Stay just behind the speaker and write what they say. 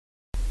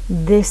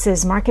This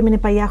is Market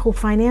Minute by Yahoo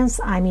Finance.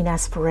 I'm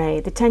Ines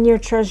Ferre. The 10-year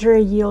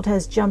Treasury yield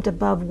has jumped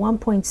above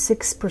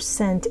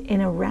 1.6%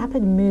 in a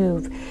rapid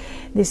move.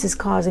 This is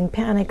causing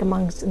panic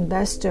amongst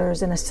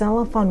investors and a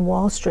sell-off on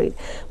Wall Street,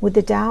 with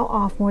the Dow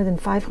off more than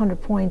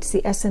 500 points,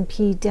 the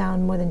S&P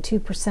down more than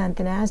 2%,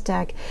 the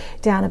Nasdaq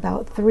down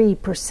about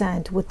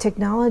 3%, with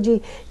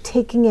technology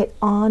taking it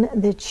on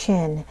the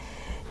chin.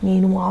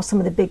 Meanwhile, some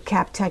of the big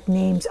cap tech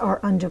names are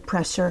under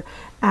pressure.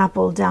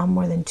 Apple down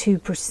more than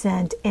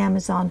 2%,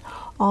 Amazon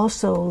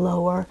also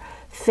lower,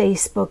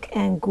 Facebook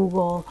and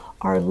Google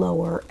are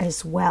lower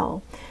as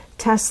well.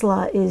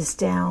 Tesla is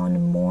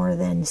down more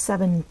than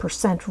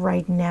 7%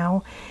 right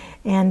now.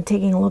 And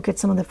taking a look at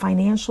some of the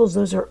financials,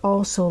 those are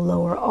also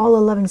lower. All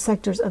 11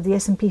 sectors of the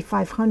S&P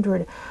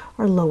 500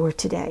 are lower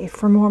today.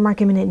 For more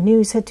Market Minute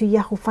news, head to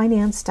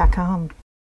yahoofinance.com.